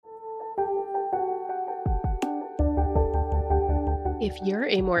If you're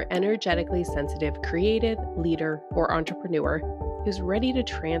a more energetically sensitive creative, leader, or entrepreneur who's ready to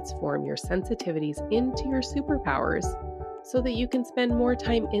transform your sensitivities into your superpowers so that you can spend more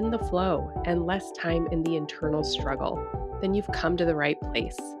time in the flow and less time in the internal struggle, then you've come to the right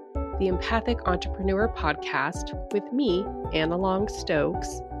place. The Empathic Entrepreneur Podcast with me, Anna Long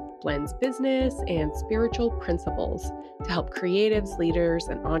Stokes, blends business and spiritual principles to help creatives, leaders,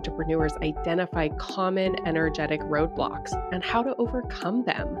 and entrepreneurs identify common energetic roadblocks and how to overcome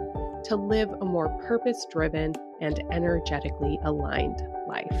them to live a more purpose-driven and energetically aligned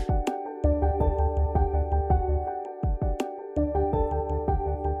life.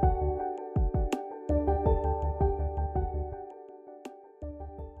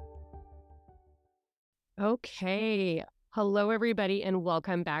 Okay. Hello, everybody, and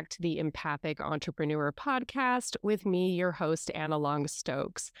welcome back to the Empathic Entrepreneur Podcast with me, your host, Anna Long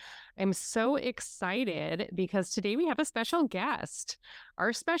Stokes. I'm so excited because today we have a special guest.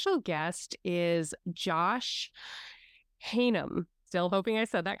 Our special guest is Josh Haynam. Still hoping I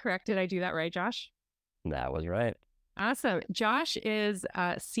said that correct. Did I do that right, Josh? That was right. Awesome. Josh is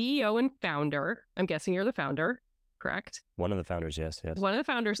CEO and founder. I'm guessing you're the founder, correct? One of the founders, yes. One of the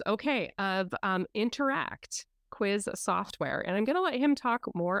founders, okay, of Interact quiz software. And I'm going to let him talk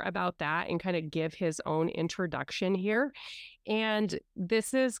more about that and kind of give his own introduction here. And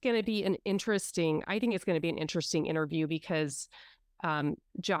this is going to be I think it's going to be an interesting interview because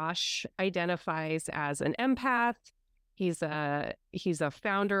Josh identifies as an empath. He's a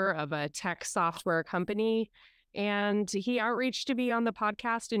founder of a tech software company, and he outreached to be on the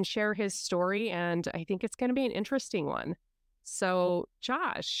podcast and share his story. And I think it's going to be an interesting one. So,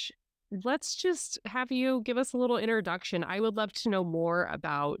 Josh, let's just have you give us a little introduction. I would love to know more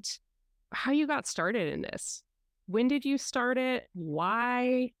about how you got started in this. When did you start it?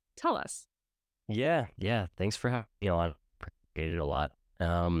 Why? Tell us. Yeah. Thanks for having me on. Appreciate it a lot.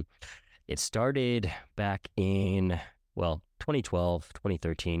 It started back in, 2012,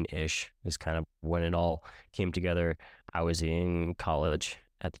 2013-ish is kind of when it all came together. I was in college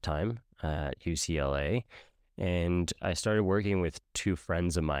at the time at UCLA. And I started working with two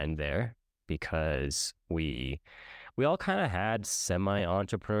friends of mine there because we all kind of had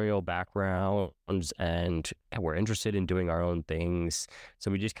semi-entrepreneurial backgrounds and were interested in doing our own things.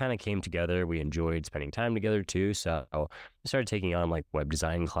 So we just kind of came together. We enjoyed spending time together too. So I started taking on like web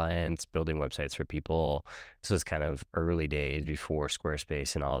design clients, building websites for people. This was kind of early days before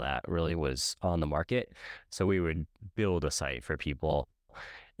Squarespace and all that really was on the market. So we would build a site for people.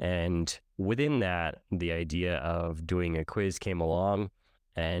 And within that, the idea of doing a quiz came along,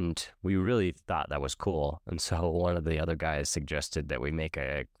 and we really thought that was cool. And so one of the other guys suggested that we make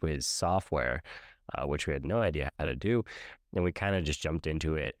a quiz software, which we had no idea how to do. And we kind of just jumped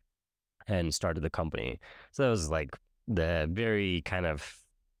into it and started the company. So that was like the very kind of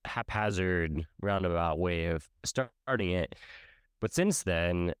haphazard, roundabout way of starting it. But since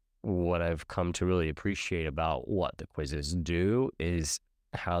then, what I've come to really appreciate about what the quizzes do is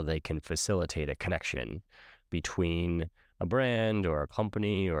how they can facilitate a connection between a brand or a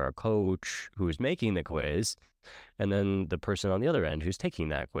company or a coach who's making the quiz and then the person on the other end who's taking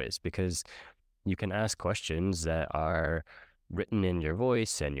that quiz, because you can ask questions that are written in your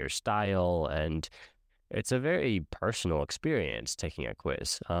voice and your style, and it's a very personal experience taking a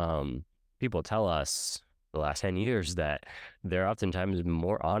quiz. People tell us the last 10 years that they're oftentimes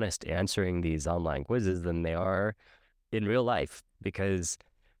more honest answering these online quizzes than they are in real life, because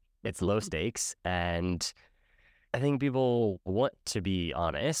it's low stakes. And I think people want to be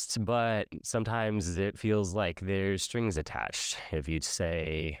honest, but sometimes it feels like there's strings attached. If you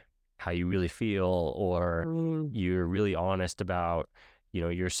say how you really feel, or you're really honest about,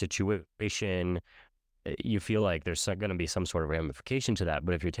 your situation, you feel like there's going to be some sort of ramification to that.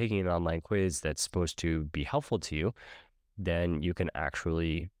 But if you're taking an online quiz that's supposed to be helpful to you, then you can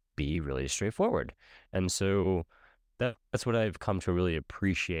actually be really straightforward. And so that's what I've come to really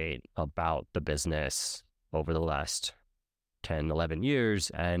appreciate about the business over the last 10, 11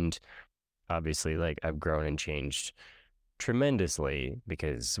 years. And obviously, like, I've grown and changed tremendously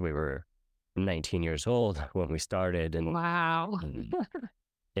because we were 19 years old when we started. And wow.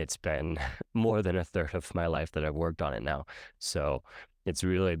 It's been more than a third of my life that I've worked on it now. So it's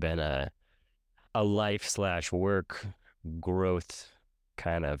really been a life/work growth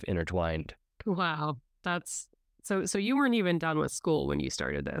kind of intertwined. Wow. That's so you weren't even done with school when you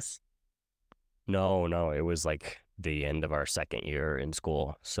started this. No, it was like the end of our second year in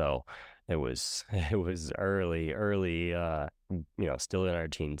school. So it was early, still in our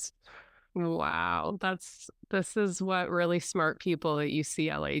teens. Wow, this is what really smart people at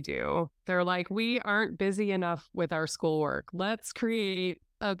UCLA do. They're like, we aren't busy enough with our schoolwork. Let's create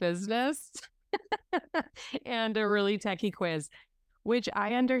a business and a really techie quiz, which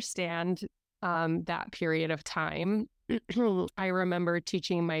I understand that period of time. I remember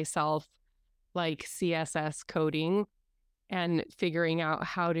teaching myself like CSS coding and figuring out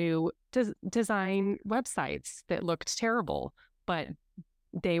how to design websites that looked terrible, but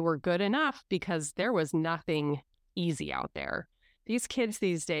they were good enough because there was nothing easy out there. These kids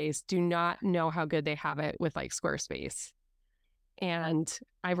these days do not know how good they have it with like Squarespace. And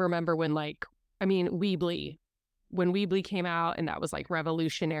I remember Weebly, when Weebly came out and that was like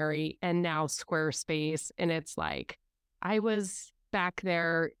revolutionary, and now Squarespace. And it's like, I was back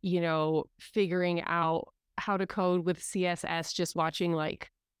there, figuring out how to code with CSS, just watching like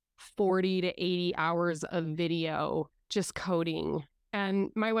 40 to 80 hours of video, just coding. And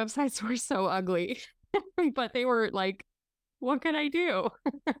my websites were so ugly, but they were like, what can I do?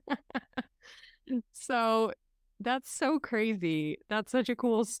 So that's so crazy. That's such a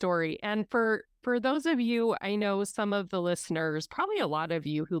cool story. And for those of you, I know some of the listeners, probably a lot of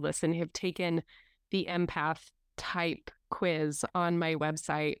you who listen, have taken the empath type quiz on my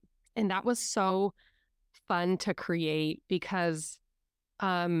website. And that was so fun to create because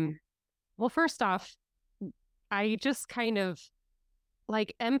well, first off, I just kind of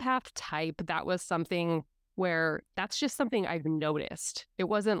like empath type. That was something where that's just something I've noticed. It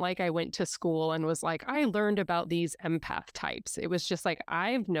wasn't like I went to school and was like, I learned about these empath types. It was just like,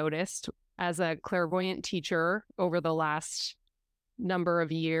 I've noticed as a clairvoyant teacher over the last number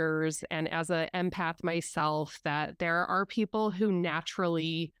of years and as an empath myself that there are people who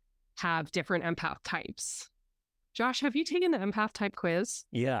naturally have different empath types. Josh, have you taken the empath type quiz?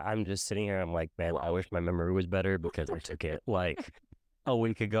 Yeah, I'm just sitting here. I'm like, man, I wish my memory was better because I took it like a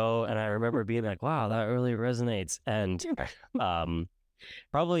week ago, and I remember being like, wow, that really resonates. And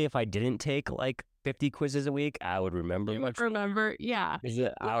probably if I didn't take like 50 quizzes a week, I would remember much. Remember, yeah.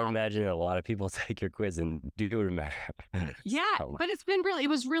 I would imagine a lot of people take your quiz and do remember. Yeah, So, but it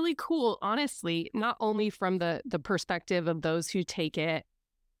was really cool, honestly, not only from the perspective of those who take it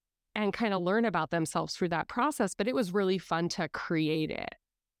and kind of learn about themselves through that process, but it was really fun to create it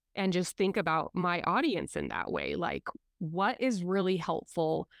and just think about my audience in that way. Like, what is really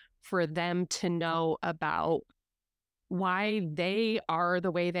helpful for them to know about why they are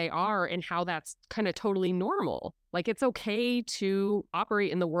the way they are and how that's kind of totally normal. Like, it's okay to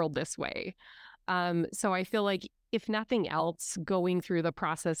operate in the world this way. So I feel like if nothing else, going through the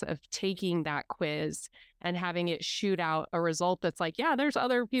process of taking that quiz and having it shoot out a result that's like, yeah, there's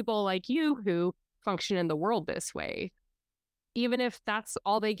other people like you who function in the world this way. Even if that's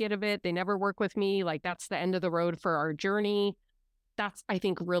all they get of it, they never work with me, like that's the end of the road for our journey. That's, I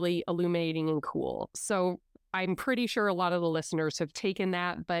think, really illuminating and cool. So I'm pretty sure a lot of the listeners have taken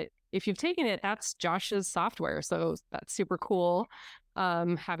that, but if you've taken it, that's Josh's software. So that's super cool.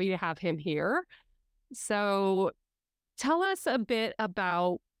 Happy to have him here. So tell us a bit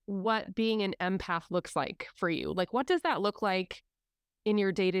about what being an empath looks like for you. Like, what does that look like in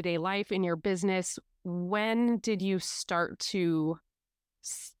your day-to-day life, in your business? When did you start to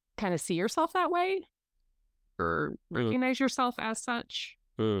kind of see yourself that way or recognize yourself as such?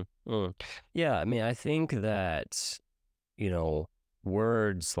 Yeah, I mean, I think that,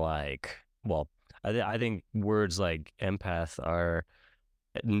 words like, well, I think words like empath are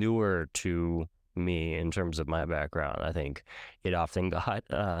newer to me in terms of my background. I think it often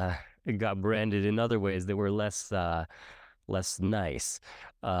it got branded in other ways that were less nice,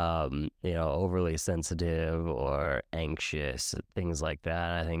 overly sensitive or anxious, things like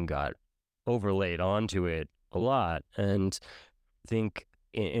that. I think got overlaid onto it a lot, and I think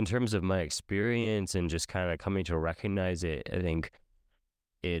in terms of my experience and just kind of coming to recognize it, I think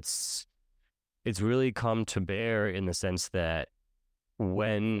it's really come to bear in the sense that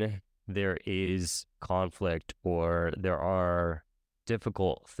when there is conflict or there are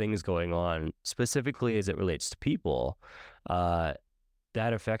difficult things going on, specifically as it relates to people, uh,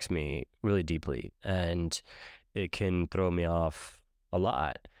 that affects me really deeply and it can throw me off a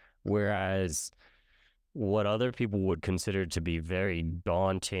lot. Whereas what other people would consider to be very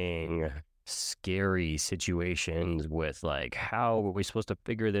daunting, scary situations with like, how are we supposed to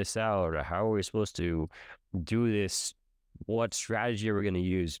figure this out? Or how are we supposed to do this? What strategy are we going to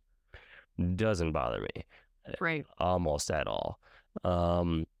use? Doesn't bother me Right. almost at all.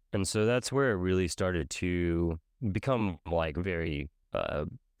 And so that's where it really started to become like very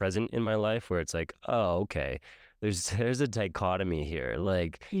present in my life where it's like, oh, okay, there's a dichotomy here.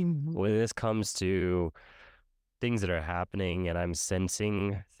 Like when this comes to things that are happening and I'm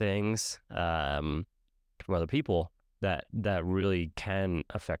sensing things from other people that really can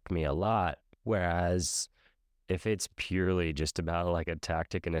affect me a lot. Whereas if it's purely just about like a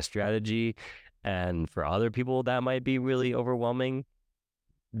tactic and a strategy, and for other people that might be really overwhelming,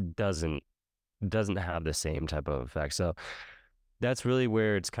 doesn't doesn't have the same type of effect. So that's really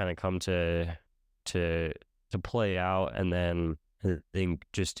where it's kind of come to to play out. And then I think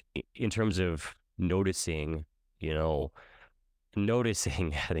just in terms of noticing, you know,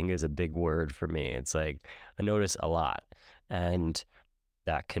 noticing I think is a big word for me. It's like I notice a lot, and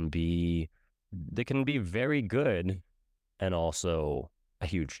that can be very good and also a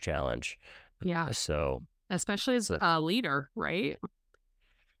huge challenge. Yeah. So, Especially as so a leader, right?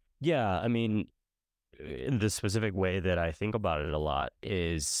 yeah, I mean, the specific way that I think about it a lot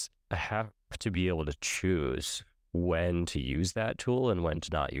is I have to be able to choose when to use that tool and when to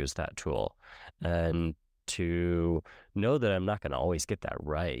not use that tool. And to know that I'm not going to always get that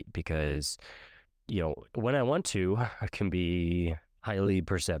right because, when I want to, I can be highly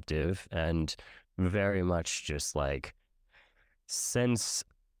perceptive and very much just like sense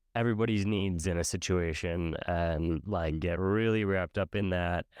everybody's needs in a situation and like get really wrapped up in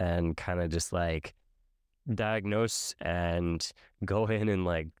that and kind of just like diagnose and go in and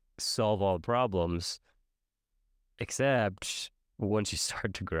like solve all the problems. Except once you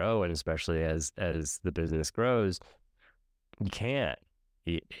start to grow, and especially as the business grows, you can't.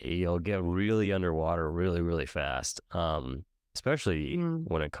 You'll get really underwater really really fast. Especially Mm.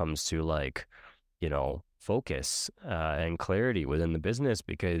 when it comes to like focus and clarity within the business,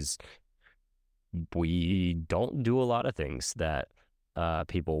 because we don't do a lot of things that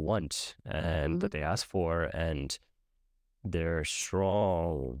people want and Mhm. that they ask for, and their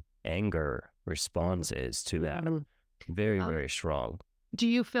strong anger responses to that. Mhm. Very, Uh, very strong. do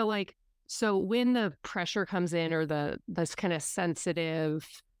you feel like so when the pressure comes in or the this kind of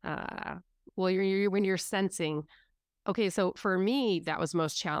sensitive well when you're sensing okay, so for me that was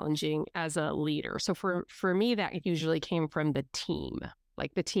most challenging as a leader. So for me that usually came from the team.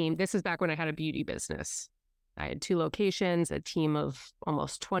 Like the team, this is back when I had a beauty business. I had two locations, a team of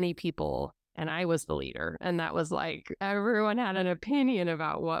almost 20 people, and I was the leader. And that was like everyone had an opinion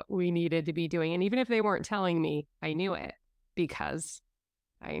about what we needed to be doing. And even if they weren't telling me, I knew it because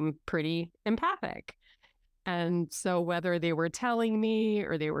I'm pretty empathic. And so whether they were telling me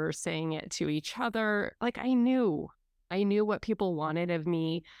or they were saying it to each other, like I knew what people wanted of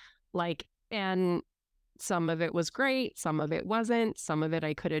me. Like, and some of it was great. Some of it wasn't. Some of it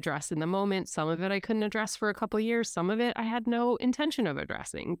I could address in the moment. Some of it I couldn't address for a couple of years. Some of it I had no intention of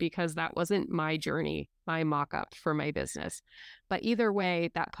addressing because that wasn't my journey, my mock up for my business. But either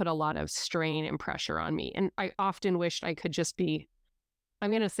way, that put a lot of strain and pressure on me. And I often wished I could just be, I'm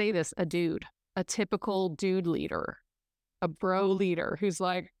going to say this, a dude, a typical dude leader, a bro leader who's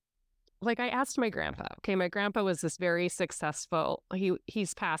like I asked my grandpa. Okay, my grandpa was this very successful.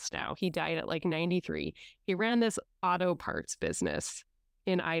 He's passed now. He died at like 93. He ran this auto parts business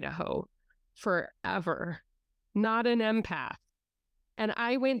in Idaho forever. Not an empath. And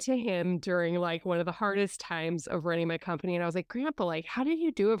I went to him during like one of the hardest times of running my company and I was like, "Grandpa, like how did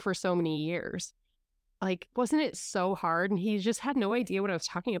you do it for so many years? Like wasn't it so hard?" And he just had no idea what I was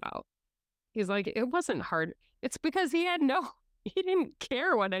talking about. He's like, "It wasn't hard. It's because he had no he didn't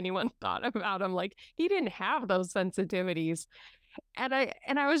care what anyone thought about him. Like he didn't have those sensitivities." And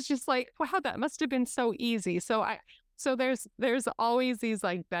I was just like, wow, that must have been so easy. So there's always these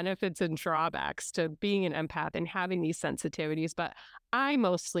like benefits and drawbacks to being an empath and having these sensitivities, but I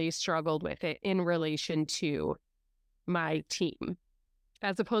mostly struggled with it in relation to my team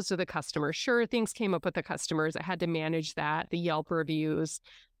as opposed to the customer. Sure, things came up with the customers. I had to manage that, the Yelp reviews,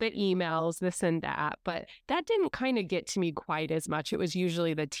 the emails, this and that. But that didn't kind of get to me quite as much. It was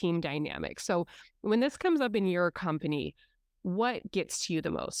usually the team dynamic. So when this comes up in your company, what gets to you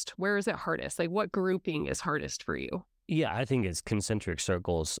the most? Where is it hardest? Like what grouping is hardest for you? Yeah, I think it's concentric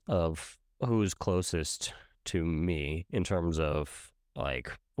circles of who's closest to me in terms of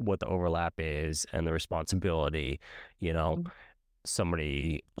like what the overlap is and the responsibility. You know,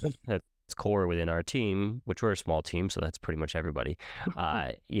 somebody that's core within our team, which we're a small team, so that's pretty much everybody.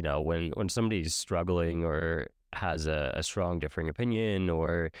 When somebody's struggling or has a strong differing opinion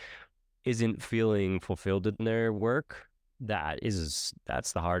or isn't feeling fulfilled in their work, that's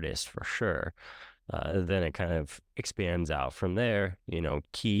the hardest for sure. Then it kind of expands out from there.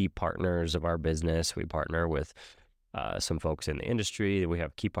 Key partners of our business, we partner with some folks in the industry that we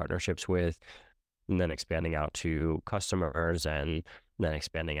have key partnerships with, and then expanding out to customers, and then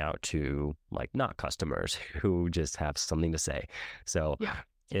expanding out to like not customers who just have something to say. So Yeah.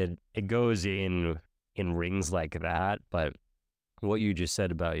 it goes in in rings like that. But what you just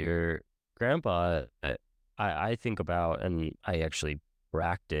said about your grandpa, I think about, and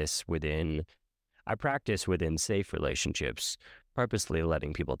practice within I practice within safe relationships, purposely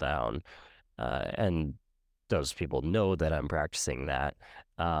letting people down. And those people know that I'm practicing that.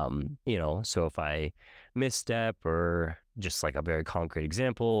 So if I misstep, or just like a very concrete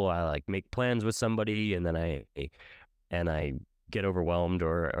example, I like make plans with somebody and then I get overwhelmed,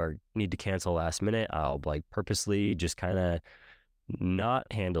 or need to cancel last minute, I'll like purposely just kind of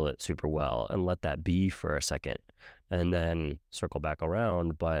not handle it super well and let that be for a second and then circle back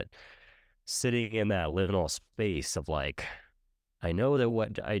around. But sitting in that liminal space of like, I know that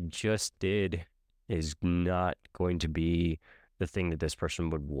what I just did is not going to be the thing that this person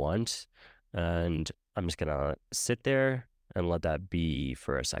would want. And I'm just gonna sit there and let that be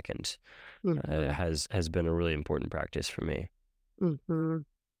for a second. Mm-hmm. Has been a really important practice for me. Mm-hmm.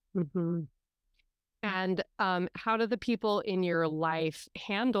 Mm-hmm. And how do the people in your life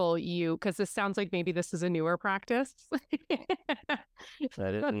handle you? Because this sounds like maybe this is a newer practice.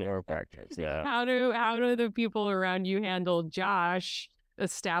 That is newer practice, yeah. How do the people around you handle Josh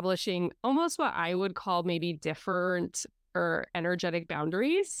establishing almost what I would call maybe different or energetic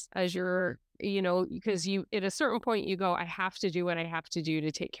boundaries as because you at a certain point you go, I have to do what I have to do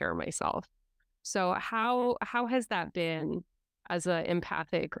to take care of myself. So how has that been as an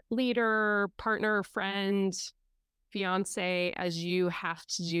empathic leader, partner, friend, fiance, as you have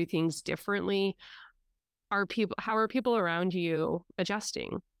to do things differently? How are people around you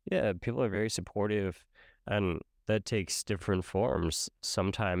adjusting? Yeah, people are very supportive, and that takes different forms.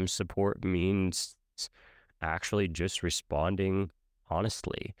 Sometimes support means actually just responding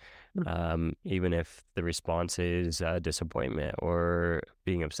honestly, even if the response is disappointment or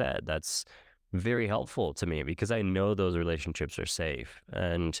being upset. That's very helpful to me because I know those relationships are safe.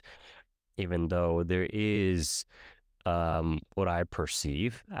 And even though there is what I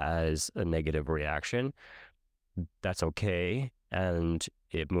perceive as a negative reaction, that's okay. And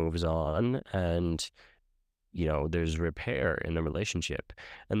it moves on. And there's repair in the relationship.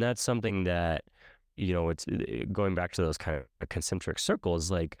 And that's something that, it's going back to those kind of concentric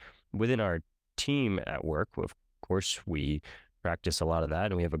circles, like within our team at work, of course, we practice a lot of that.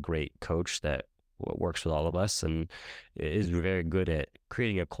 And we have a great coach that works with all of us and is very good at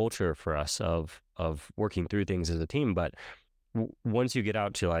creating a culture for us of working through things as a team. But once you get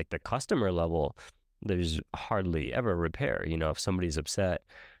out to like the customer level, there's hardly ever repair. If somebody's upset,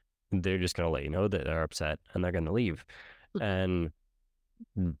 they're just going to let you know that they're upset and they're going to leave. And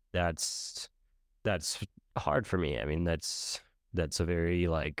that's hard for me. I mean, that's a very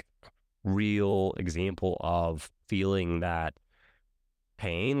like real example of feeling that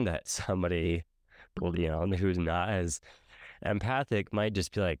pain that somebody who's not as empathic might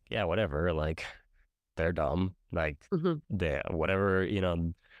just be like, yeah, whatever, like they're dumb, like Mhm. they whatever,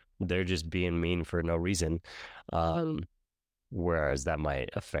 they're just being mean for no reason. um Whereas that might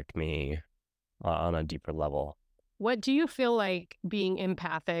affect me on a deeper level. What do you feel like being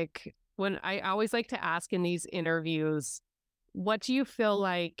empathic? When I always like to ask in these interviews, what do you feel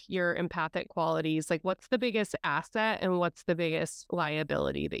like your empathic qualities, like what's the biggest asset and what's the biggest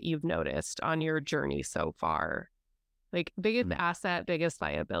liability that you've noticed on your journey so far? Like biggest Mm. asset, biggest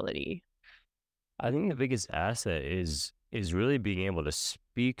liability. I think the biggest asset is really being able to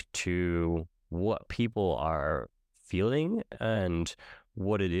speak to what people are feeling and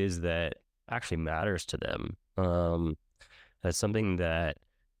what it is that actually matters to them. That's something that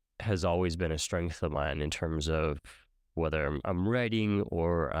has always been a strength of mine in terms of whether I'm writing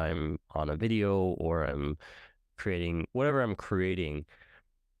or I'm on a video or I'm creating whatever I'm creating,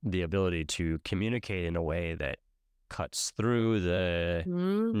 the ability to communicate in a way that cuts through the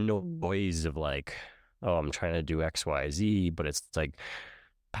Mm. noise of like, oh, I'm trying to do X, Y, Z, but it's like,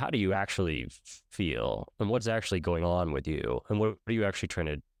 how do you actually feel and what's actually going on with you and what are you actually trying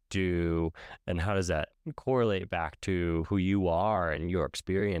to do and how does that correlate back to who you are and your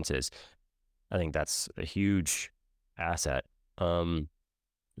experiences? I think that's a huge asset. Um,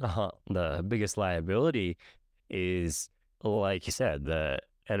 the biggest liability is, like you said, the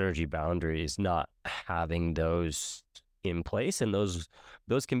energy boundaries, not having those in place, and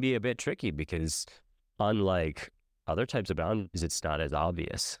those can be a bit tricky because, unlike other types of boundaries, it's not as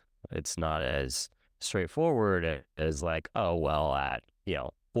obvious. It's not as straightforward as like, oh well, at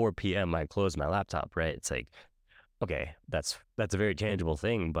 4 p.m. I close my laptop, right? It's like, okay, that's a very tangible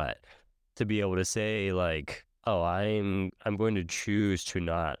thing, but to be able to say like, oh, I'm going to choose to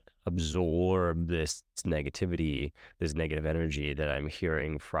not absorb this negativity, this negative energy that I'm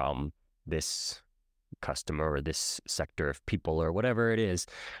hearing from this customer or this sector of people or whatever it is.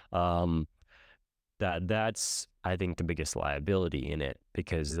 Um, That's I think the biggest liability in it,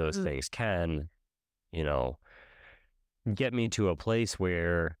 because those Mm. things can, you know, get me to a place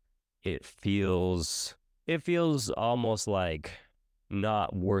where it feels it feels almost like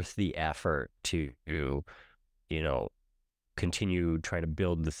not worth the effort to, you know, continue trying to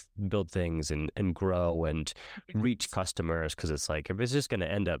build things and grow and reach Yes. customers, because it's like, if it's just going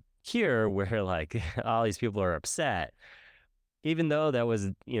to end up here where like all these people are upset, even though that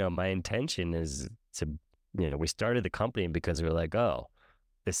was, my intention is to, we started the company because we were like, oh,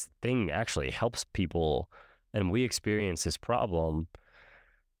 this thing actually helps people and we experience this problem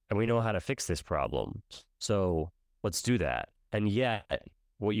and we know how to fix this problem. So let's do that. And yet,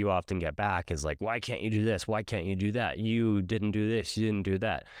 what you often get back is like, why can't you do this? Why can't you do that? You didn't do this. You didn't do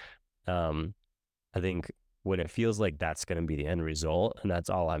that. Um, I think when it feels like that's going to be the end result and that's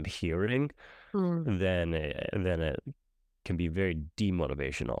all I'm hearing, Mm. then it can be very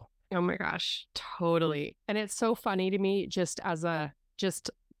demotivational. Oh my gosh, totally. And it's so funny to me, just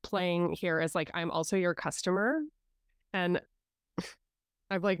playing here as like, I'm also your customer. And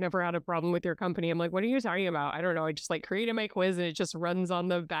I've like never had a problem with your company. I'm like, what are you talking about? I don't know. I just like created my quiz and it just runs on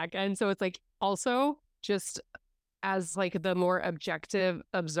the back end. So it's like also just as like the more objective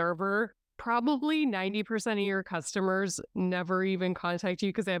observer, probably 90% of your customers never even contact you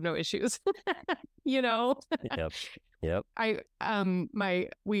because they have no issues. you know? Yep. Yep.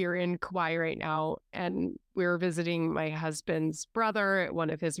 We are in Kauai right now and we're visiting my husband's brother at one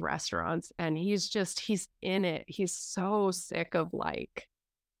of his restaurants and he's in it. He's so sick of like,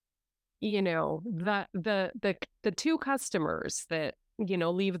 the two customers that,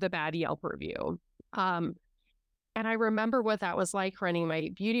 leave the bad Yelp review. Um, and I remember what that was like running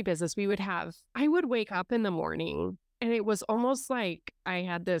my beauty business. I would wake up in the morning and it was almost like I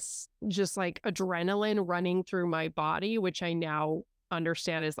had this just like adrenaline running through my body, which I now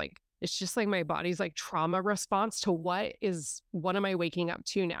understand is like, it's just like my body's like trauma response to what am I waking up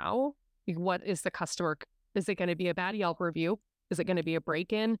to now? Like, what is the customer? Is it going to be a bad Yelp review? Is it going to be a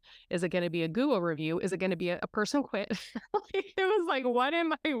break-in? Is it going to be a Google review? Is it going to be a person quit? It was like, what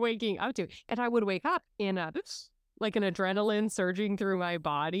am I waking up to? And I would wake up in like an adrenaline surging through my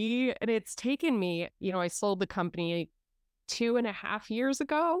body. And it's taken me, I sold the company 2.5 years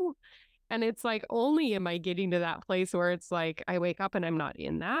ago. And it's like, only am I getting to that place where it's like, I wake up and I'm not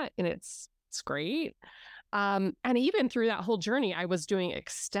in that. And it's great. And even through that whole journey, I was doing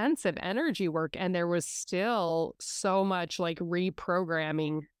extensive energy work and there was still so much like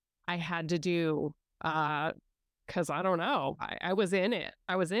reprogramming I had to do. Cause I don't know, I was in it.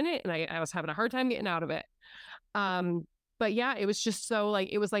 I was in it and I was having a hard time getting out of it. Um, but yeah, it was just so like,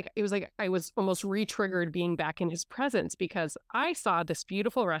 it was like I was almost re-triggered being back in his presence because I saw this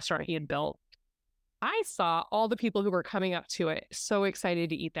beautiful restaurant he had built. I saw all the people who were coming up to it so excited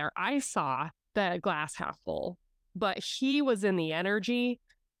to eat there. I saw the glass half full, but he was in the energy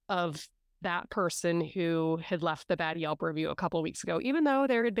of that person who had left the bad Yelp review a couple of weeks ago, even though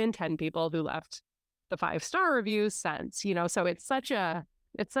there had been 10 people who left the 5-star reviews since, so it's such a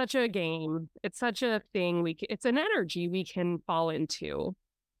game. It's such a thing. It's an energy we can fall into.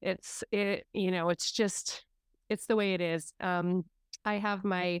 It's the way it is. I have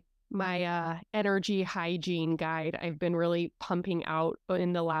my energy hygiene guide I've been really pumping out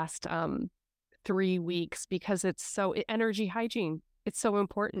in the last 3 weeks because energy hygiene. It's so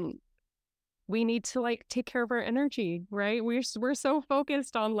important. We need to like take care of our energy, right? We're so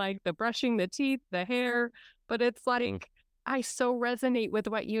focused on like the brushing the teeth, the hair, but it's like I so resonate with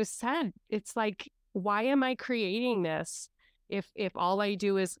what you said. It's like, why am I creating this if all I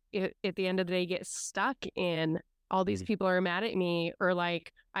do is at the end of the day get stuck in all these people are mad at me, or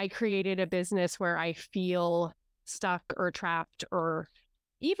like I created a business where I feel stuck or trapped, or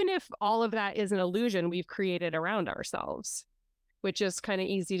even if all of that is an illusion we've created around ourselves, which is kind of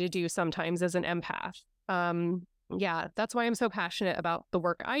easy to do sometimes as an empath. Yeah, that's why I'm so passionate about the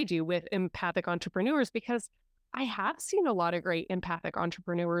work I do with empathic entrepreneurs, because I have seen a lot of great empathic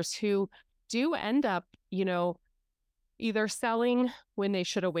entrepreneurs who do end up, either selling when they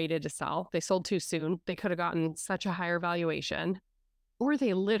should have waited to sell. They sold too soon. They could have gotten such a higher valuation, or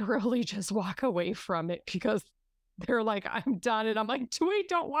they literally just walk away from it because they're like, I'm done. And I'm like, wait,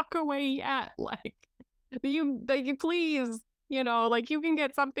 don't walk away yet. Like you please, like you can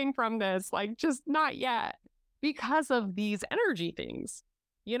get something from this, like just not yet, because of these energy things,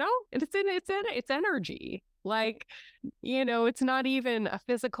 and it's energy. Like, it's not even a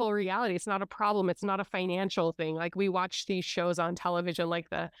physical reality. It's not a problem. It's not a financial thing. Like we watch these shows on television,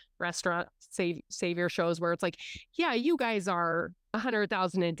 like the restaurant savior shows where it's like, yeah, you guys are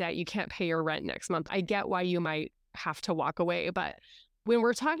 100,000 in debt. You can't pay your rent next month. I get why you might have to walk away, but when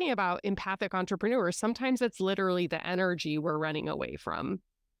we're talking about empathic entrepreneurs, sometimes it's literally the energy we're running away from.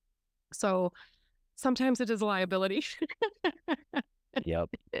 So sometimes it is a liability. Yep.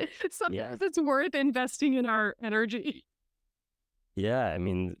 Yeah. Sometimes it's worth investing in our energy. Yeah. I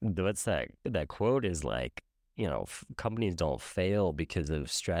mean, what's that quote is like, companies don't fail because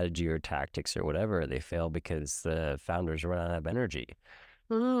of strategy or tactics or whatever. They fail because the founders run out of energy.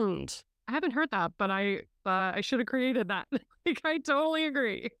 Mm, And I haven't heard that, but I should have created that. Like I totally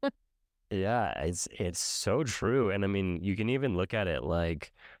agree. yeah, it's so true. And I mean, you can even look at it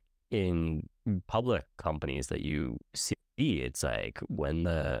like in public companies that you see, it's like when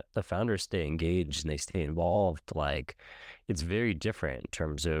the founders stay engaged and they stay involved, like it's very different in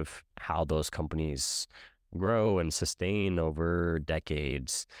terms of how those companies grow and sustain over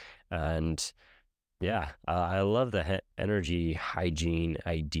decades. And yeah, I love the energy hygiene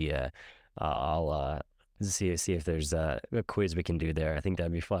idea. I'll see if there's a quiz we can do there. I think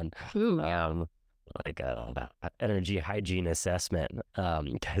that'd be fun. Ooh, yeah. Um, like energy hygiene assessment.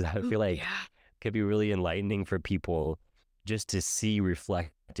 Because I Ooh, feel like yeah. it could be really enlightening for people just to see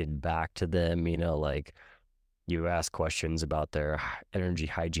reflected back to them. Like you ask questions about their energy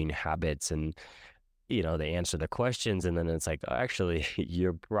hygiene habits, and they answer the questions, and then it's like, oh, actually,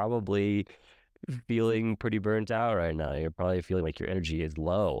 you're probably feeling pretty burnt out right now. You're probably feeling like your energy is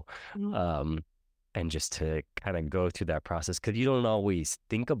low. Mm, Um, and just to kind of go through that process, because you don't always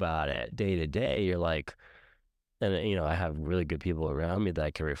think about it day to day. You're like, and I have really good people around me that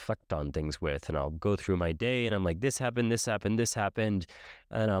I can reflect on things with, and I'll go through my day, and I'm like, this happened, this happened, this happened,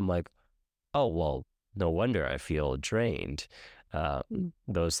 and I'm like, oh well, no wonder I feel drained. Uh, mm,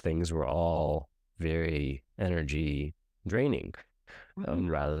 those things were all very energy draining, mm.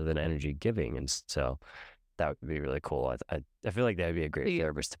 rather than energy giving, and so that would be really cool. I feel like that would be a great Please,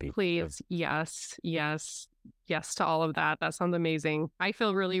 therapist to be. please, yes, yes, yes to all of that. That sounds amazing. I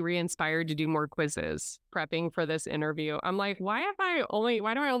feel really re-inspired to do more quizzes prepping for this interview. I'm like, why do I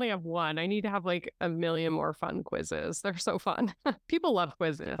only have one? I need to have like a million more fun quizzes. They're so fun. People love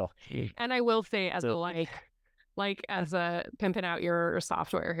quizzes. Oh, And I will say as a so like as a pimping out your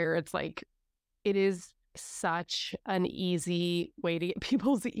software here, it's like it is such an easy way to get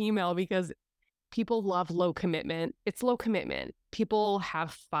people's email because people love low commitment. It's low commitment. People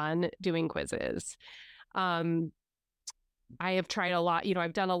have fun doing quizzes. Um, I have tried a lot.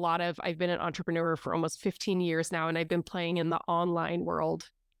 I've been an entrepreneur for almost 15 years now, and I've been playing in the online world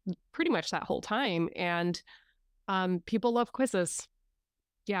pretty much that whole time. And people love quizzes.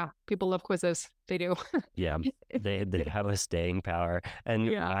 Yeah, people love quizzes. They do. yeah, they have a staying power. And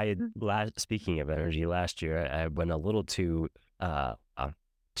Yeah. speaking of energy, last year I went a little too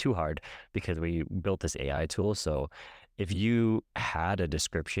hard because we built this AI tool. So if you had a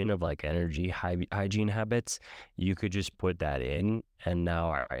description of like energy hygiene habits, you could just put that in, and now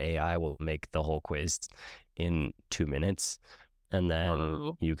our AI will make the whole quiz in 2 minutes. And then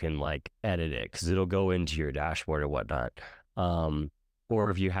Oh. you can like edit it because it'll go into your dashboard or whatnot. Um, or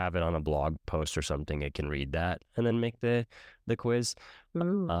if you have it on a blog post or something, it can read that and then make the quiz.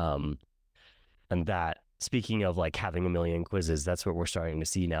 Ooh. Um, and that, speaking of like having a million quizzes, that's what we're starting to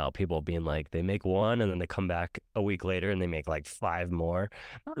see now. People being like, they make one and then they come back a week later and they make like five more.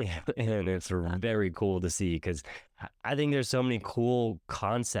 Yeah, and it's very cool to see because I think there's so many cool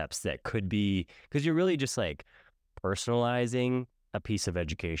concepts that could be, because you're really just like personalizing a piece of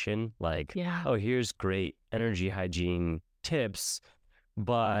education. Like, Yeah. oh, here's great energy hygiene tips,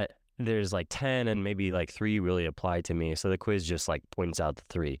 but there's like 10 and maybe like three really apply to me. So the quiz just like points out the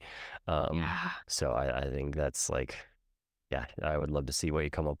three. Um, Yeah. so I think that's like, yeah, I would love to see what you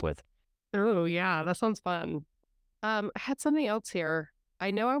come up with. Oh, yeah. That sounds fun. I had something else here.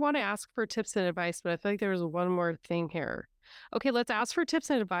 I know I want to ask for tips and advice, but I feel like there was one more thing here. Okay, let's ask for tips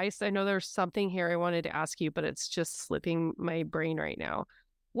and advice. I know there's something here I wanted to ask you, but it's just slipping my brain right now.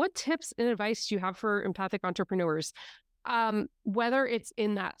 What tips and advice do you have for empathic entrepreneurs? Whether it's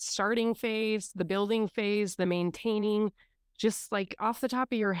in that starting phase, the building phase, the maintaining, just like off the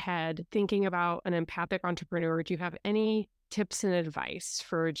top of your head, thinking about an empathic entrepreneur, do you have any tips and advice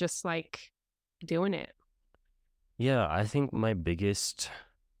for just like doing it? Yeah, I think my biggest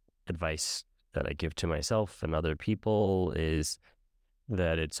advice that I give to myself and other people is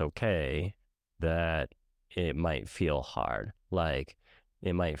that it's okay that it might feel hard. Like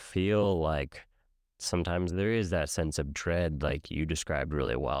it might feel like sometimes there is that sense of dread, like you described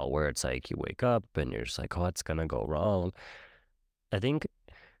really well, where it's like you wake up and you're just like, oh, it's gonna go wrong. I think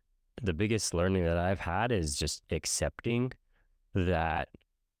the biggest learning that I've had is just accepting that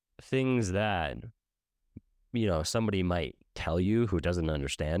things that, somebody might tell you who doesn't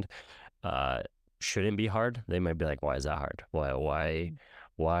understand, uh, shouldn't be hard, they might be like, why is that hard? Why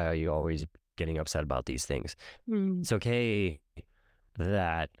are you always getting upset about these things? Mm. It's okay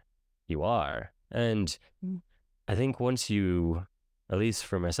that you are. And I think once you, at least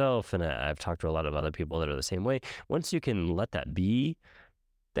for myself, and I've talked to a lot of other people that are the same way, once you can let that be,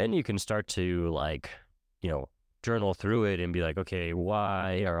 then you can start to like, you know, journal through it and be like, okay,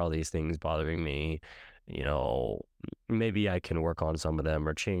 why are all these things bothering me? You know, maybe I can work on some of them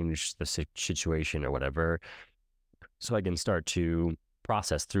or change the situation or whatever, so I can start to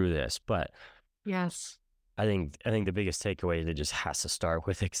process through this. But Yes. I think the biggest takeaway is it just has to start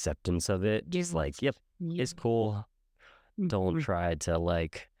with acceptance of it. Just Yes. like, yep, Yeah. it's cool. Don't Mhm. try to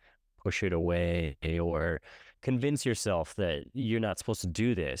like push it away or convince yourself that you're not supposed to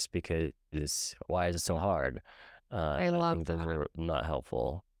do this because why is it so hard? I I love think those that. are not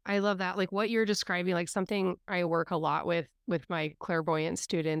helpful. I love that. Like what you're describing, like something I work a lot with my clairvoyant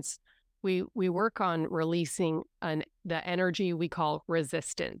students. We work on releasing the energy we call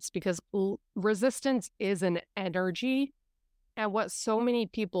resistance, because resistance is an energy. And what so many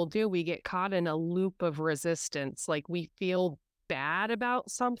people do, we get caught in a loop of resistance. Like we feel bad about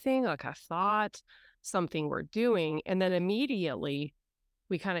something, like a thought, something we're doing, and then immediately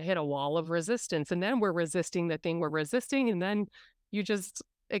we kind of hit a wall of resistance, and then we're resisting the thing we're resisting, and then you just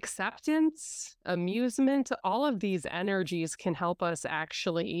acceptance, amusement, all of these energies can help us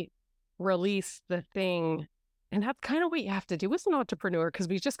actually release the thing. And that's kind of what you have to do as an entrepreneur, because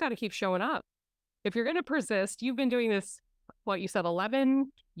we just got to keep showing up. If you're going to persist, you've been doing this, what you said,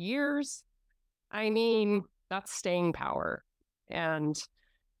 11 years. I mean, that's staying power. And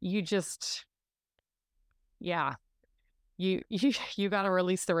you just, yeah, you got to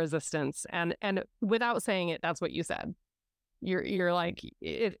release the resistance, and without saying it, that's what you said. You're like,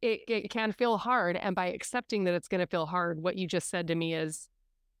 it can feel hard, and by accepting that it's going to feel hard, what you just said to me is,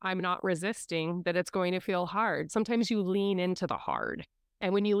 I'm not resisting that it's going to feel hard. Sometimes you lean into the hard,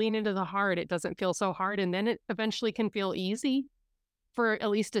 and when you lean into the hard, it doesn't feel so hard, and then it eventually can feel easy for at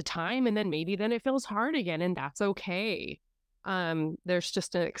least a time, and then maybe then it feels hard again, and that's okay. There's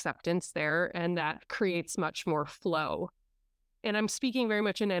just an acceptance there, and that creates much more flow. And I'm speaking very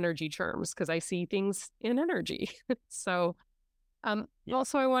much in energy terms because I see things in energy. So,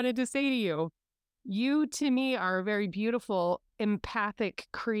 also, I wanted to say to you, you to me are a very beautiful, empathic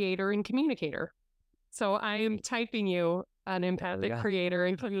creator and communicator. So I am typing you an empathic Yeah. creator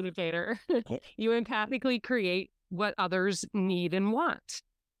and communicator. You empathically create what others need and want,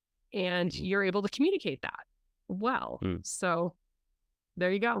 and you're able to communicate that well. Mm. So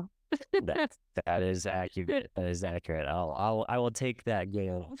there you go. That that is accurate. That is accurate. I will take that,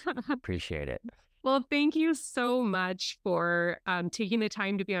 Gail. Appreciate it. Well, thank you so much for taking the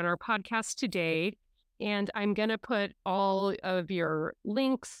time to be on our podcast today. And I'm going to put all of your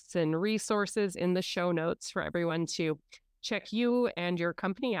links and resources in the show notes for everyone to check you and your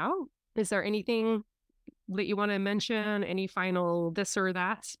company out. Is there anything that you want to mention? Any final this or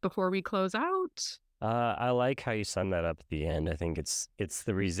that before we close out? I like how you sum that up at the end. I think it's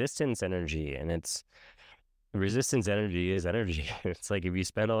the resistance energy, and it's resistance energy is energy. It's like if you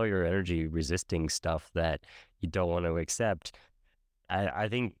spend all your energy resisting stuff that you don't want to accept, I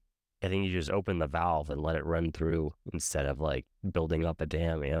think you just open the valve and let it run through instead of like building up a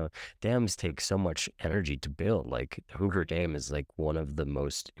dam. You know, dams take so much energy to build. Like the Hoover Dam is like one of the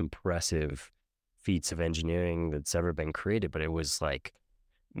most impressive feats of engineering that's ever been created, but it was like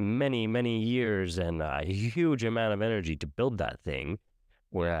many years and a huge amount of energy to build that thing.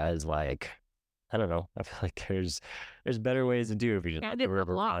 Whereas like I don't know, I feel like there's better ways to do it if you just let And the it's a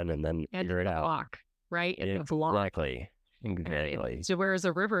river block. run and then And figure it's it a out. block, right? It's a block. Exactly. Exactly. So whereas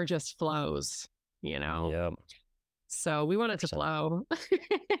a river just flows, you know. Yep. So we want it to 100%. flow.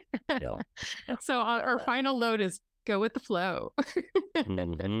 Yep. So our final note is go with the flow.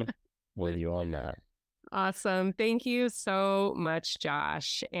 Mm-hmm. With you on that. Awesome. Thank you so much,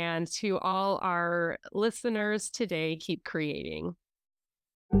 Josh. And to all our listeners today, keep creating.